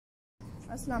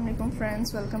Assalamualaikum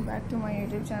friends, welcome back to my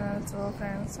YouTube channel. So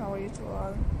friends, how are you two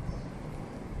all?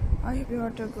 I hope you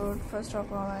are too good. First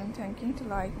of all, I am thanking to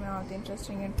like my all the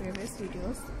interesting and previous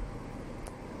videos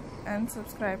and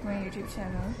subscribe my YouTube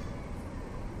channel.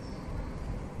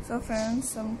 So friends,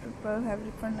 some people have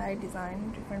different light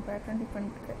design, different pattern,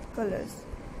 different colors.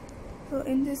 So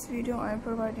in this video I am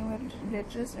providing the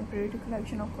latest and pretty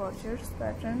collection of corsets,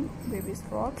 pattern, babies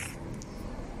frocks.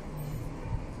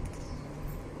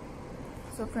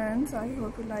 So friends, I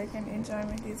hope you like and enjoy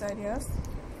these ideas.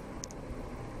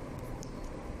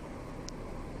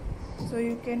 So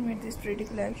you can make this pretty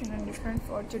collection and different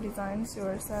crochet designs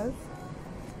yourself,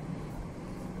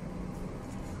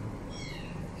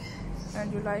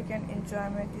 and you like and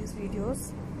enjoy these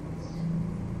videos.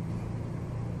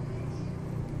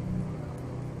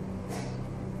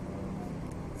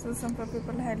 So some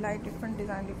people had like different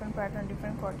design, different pattern,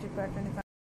 different crochet pattern design.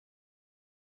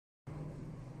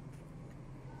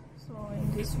 So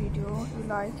in this video you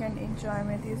like and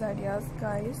enjoy these ideas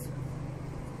guys.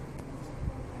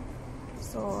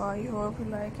 So I hope you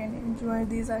like and enjoy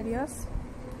these ideas.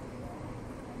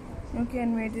 You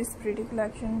can make this pretty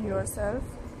collection yourself.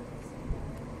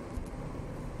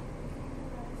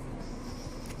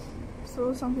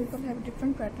 So some people have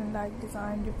different pattern like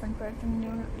design, different pattern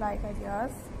you like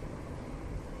ideas.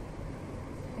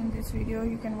 In this video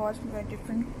you can watch my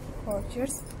different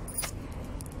corsets,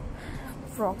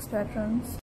 frocks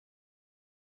patterns.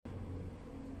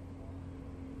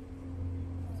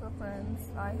 So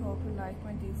friends, I hope you like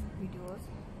these videos.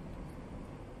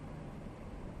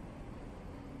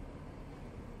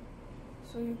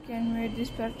 So you can make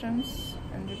these patterns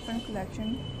and different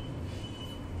collection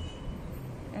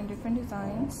and different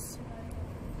designs.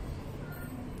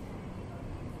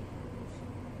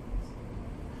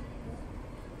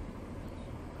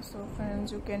 So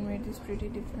friends, you can make these pretty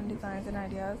different designs and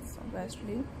ideas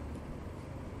bestly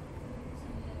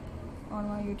on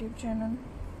my YouTube channel.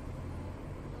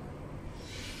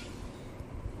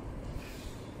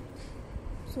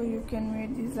 So you can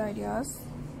make these ideas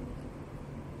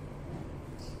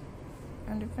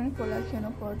and different collection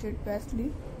of crochet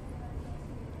bestly.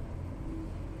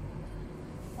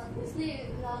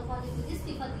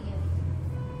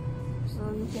 So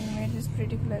you can make this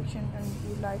pretty collection and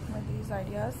you like these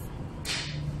ideas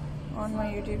on my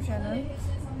YouTube channel.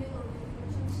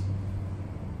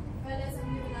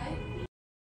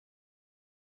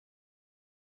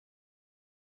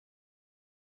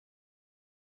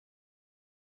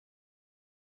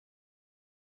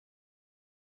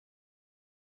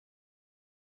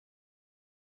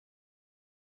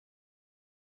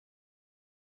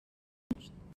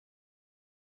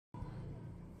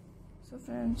 So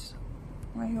friends,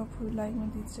 I hope you like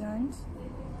these designs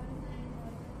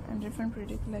and different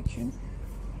pretty collection.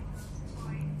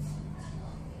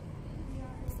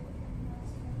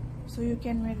 So you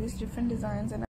can make these different designs and